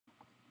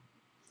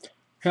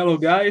Hello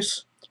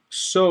guys,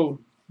 so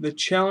the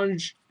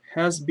challenge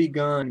has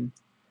begun.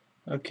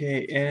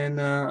 Okay, and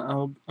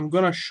I'm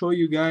gonna show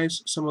you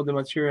guys some of the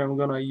material I'm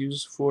gonna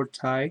use for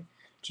Thai,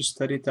 to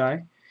study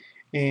Thai.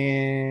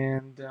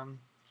 And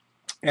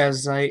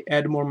as I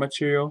add more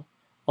material,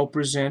 I'll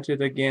present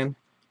it again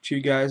to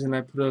you guys, and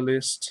I put a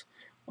list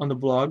on the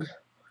blog.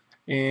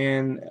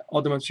 And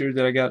all the material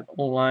that I got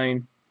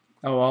online,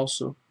 I'll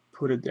also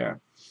put it there.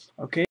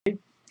 Okay,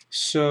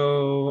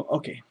 so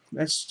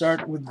let's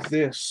start with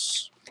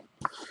this.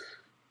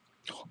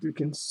 Hope you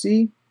can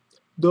see.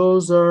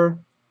 Those are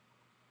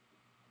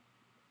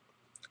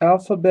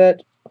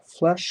alphabet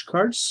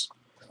flashcards,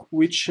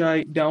 which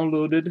I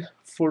downloaded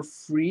for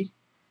free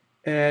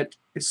at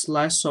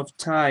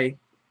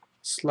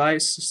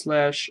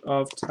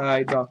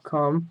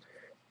sliceofthai.com.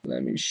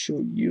 Let me show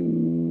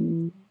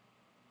you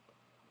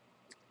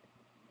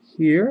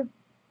here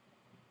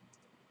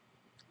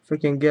if I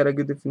can get a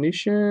good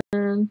definition.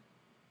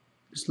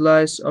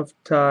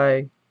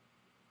 Sliceofthai.com.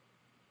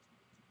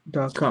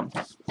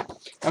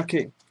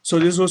 Okay, so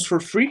this was for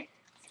free.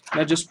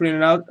 I just print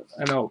it out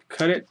and I'll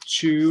cut it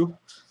to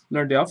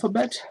learn the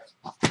alphabet.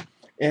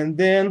 And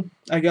then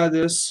I got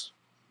this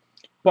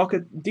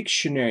pocket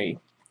dictionary,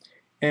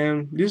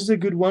 and this is a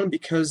good one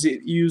because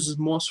it uses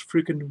most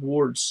frequent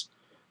words.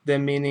 That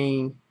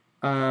meaning,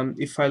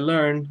 if I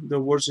learn the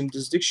words in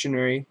this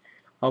dictionary,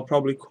 I'll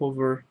probably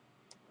cover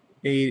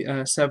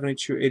 70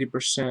 to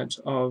 80%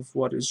 of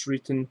what is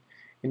written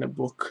in a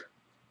book,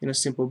 in a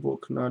simple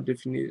book, not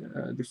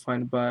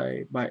defined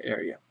by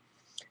area.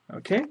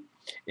 Okay,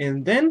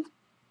 and then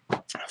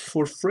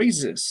for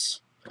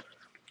phrases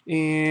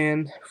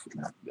and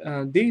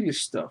daily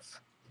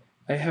stuff,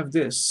 I have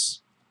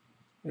this.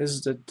 This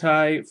is the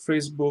Thai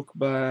phrase book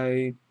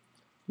by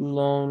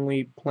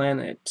Lonely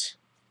Planet.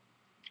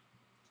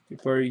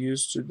 People are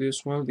used to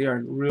this one. They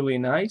are really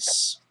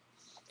nice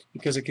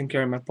because I can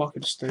carry in my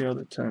pocket to study all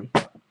the time.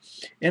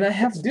 And I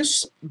have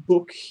this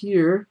book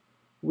here,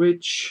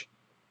 which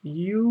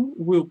you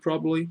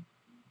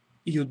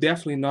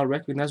definitely not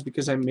recognize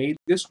because I made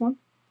this one.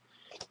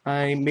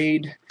 I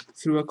made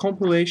through a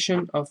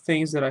compilation of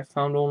things that I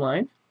found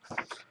online.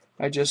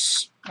 I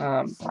just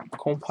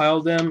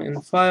compiled them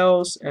in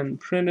files and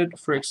printed.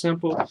 For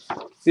example,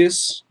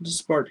 this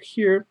part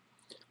here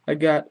I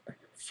got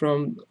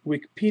from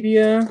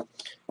Wikipedia,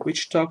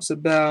 which talks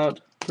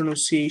about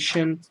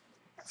pronunciation,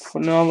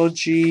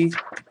 phonology.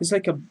 It's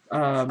like a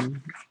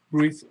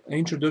brief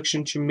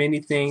introduction to many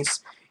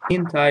things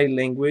in Thai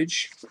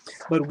language.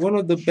 But one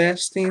of the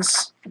best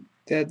things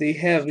that they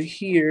have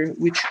here,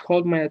 which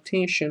caught my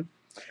attention,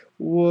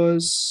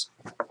 was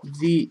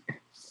the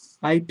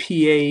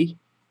IPA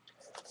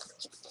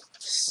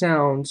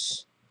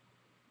sounds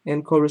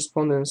and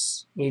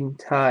correspondence in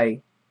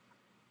Thai.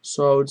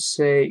 So I would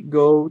say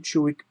go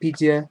to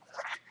Wikipedia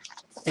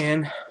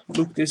and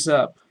look this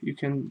up. You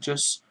can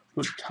just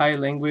put Thai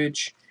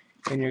language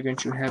and you're going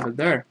to have it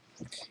there.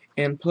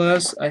 And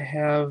plus I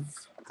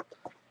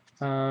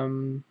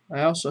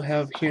also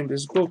have here in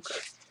this book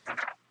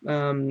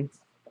um,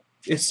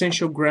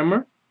 essential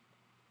grammar.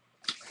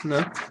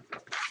 No,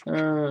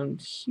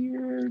 and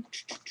here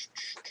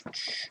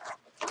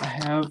I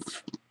have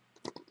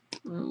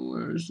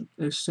where's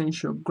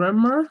essential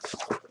grammar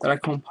that I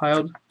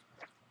compiled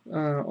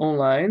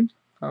online.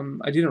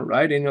 I didn't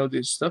write any of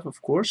this stuff,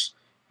 of course.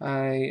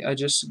 I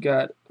just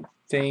got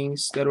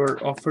things that were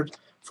offered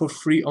for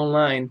free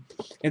online.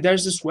 And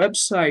there's this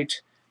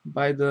website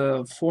by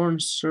the Foreign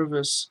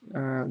Service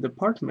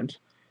Department.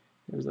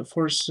 There's the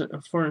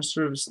Foreign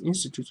Service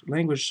Institute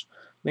language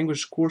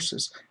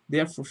courses. They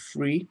are for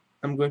free.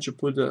 I'm going to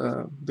put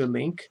the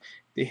link.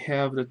 They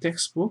have the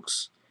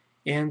textbooks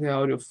and the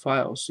audio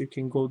files. You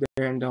can go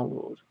there and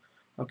download.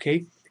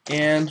 Okay,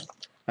 and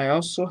I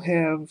also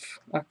have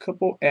a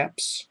couple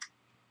apps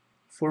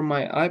for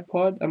my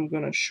iPod. I'm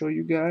gonna show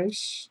you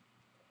guys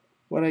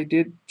what I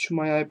did to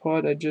my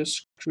iPod. I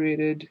just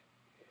created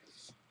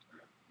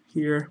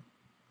here.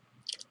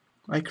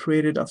 I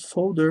created a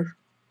folder.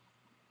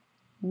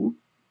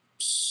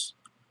 Oops,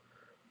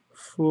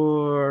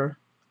 for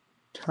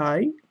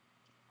Thai,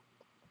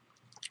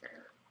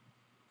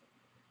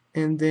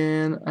 and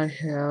then I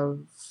have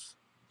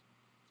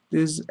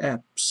these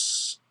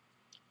apps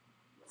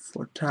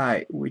for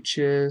Thai, which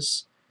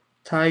is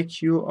Thai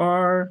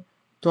QR,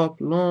 Top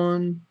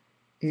Loan,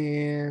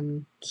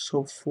 and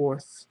so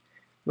forth.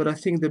 But I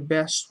think the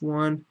best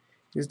one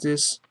is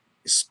this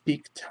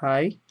Speak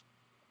Thai,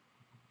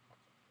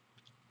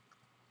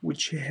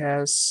 which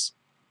has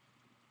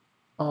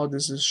all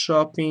this is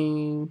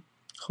shopping,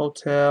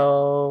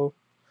 hotel,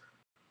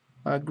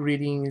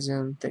 greetings,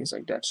 and things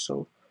like that.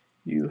 So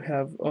you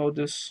have all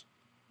these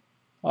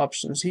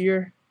options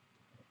here.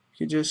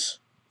 You just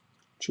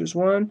choose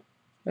one.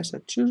 I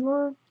said choose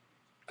one.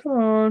 Come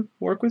on,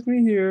 work with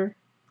me here.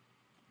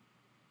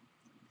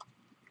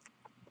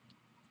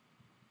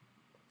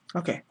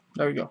 Okay,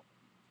 there we go.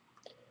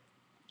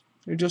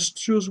 You just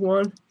choose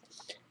one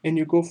and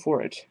you go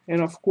for it.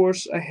 And of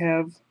course I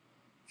have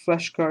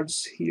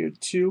flashcards here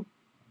too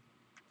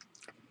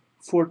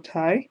for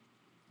Thai.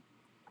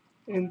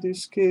 in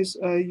this case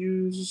I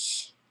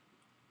use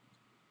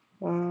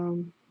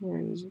where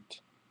is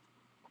it?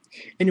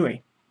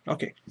 Anyway,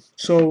 okay,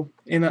 so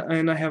and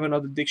I have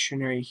another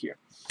dictionary here.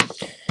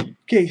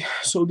 Okay,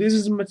 so this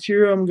is the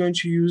material I'm going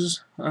to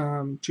use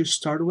to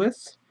start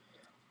with,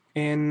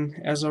 and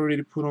as I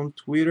already put on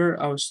Twitter,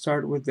 I'll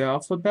start with the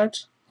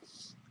alphabet,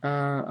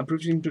 a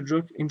brief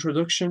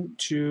introduction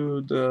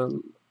to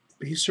the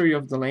history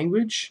of the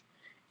language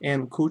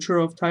and culture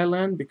of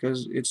Thailand,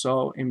 because it's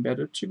all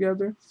embedded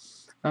together.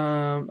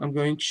 I'm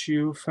going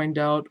to find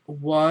out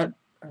what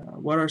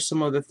are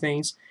some of the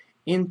things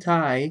in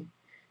Thai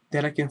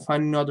that I can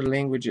find in other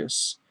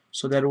languages,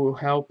 so that will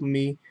help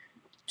me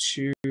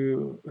to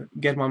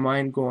get my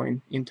mind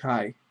going in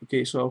Thai.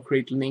 Okay, so I'll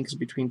create links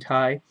between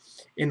Thai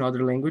and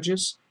other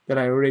languages that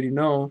I already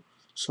know,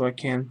 so I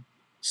can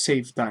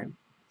save time.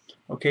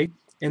 Okay,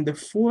 and the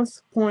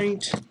fourth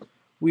point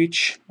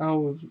which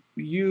I'll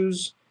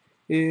use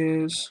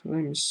is,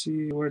 let me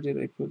see, where did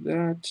I put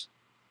that?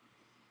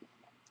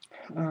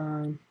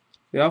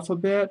 The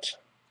alphabet,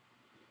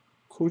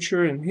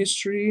 culture and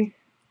history,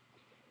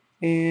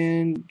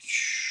 and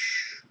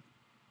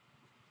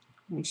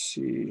let's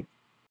see.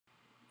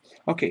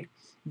 Okay,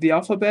 the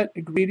alphabet,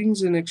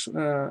 greetings and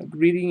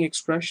greeting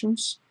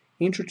expressions,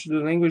 intro to the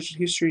language,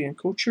 history, and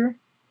culture,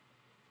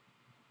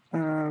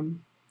 and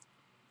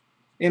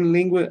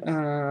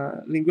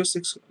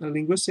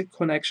linguistic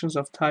connections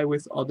of Thai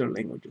with other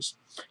languages.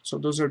 So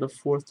those are the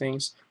four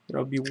things that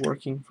I'll be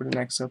working for the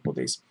next couple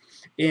days.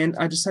 And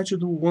I decided to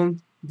do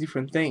one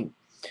different thing.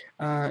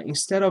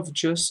 Instead of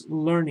just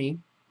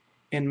learning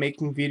and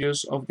making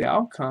videos of the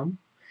outcome,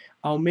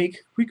 I'll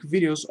make quick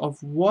videos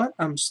of what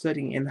I'm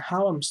studying and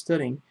how I'm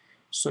studying,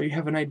 so you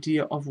have an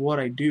idea of what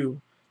I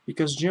do.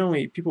 Because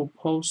generally people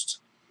post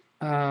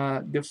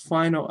the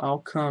final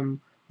outcome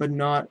but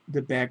not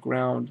the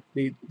background.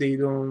 They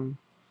don't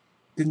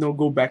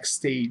go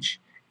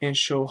backstage and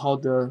show how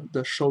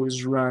the show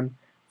is run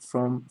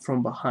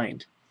from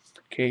behind.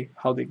 Okay,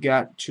 how they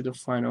got to the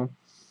final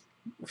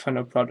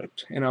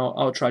product, and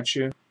I'll try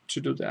to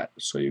do that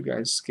so you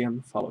guys can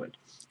follow it.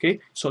 Okay,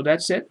 so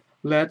that's it.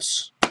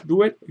 Let's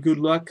do it. Good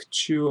luck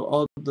to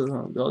all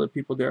the other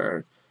people that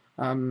are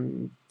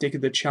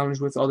taking the challenge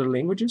with other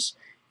languages.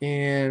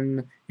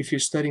 And if you're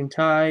studying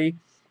Thai,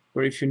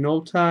 or if you know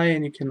Thai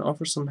and you can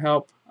offer some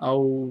help,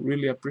 I'll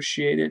really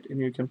appreciate it, and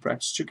you can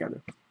practice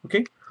together.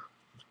 Okay,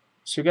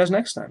 see you guys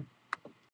next time.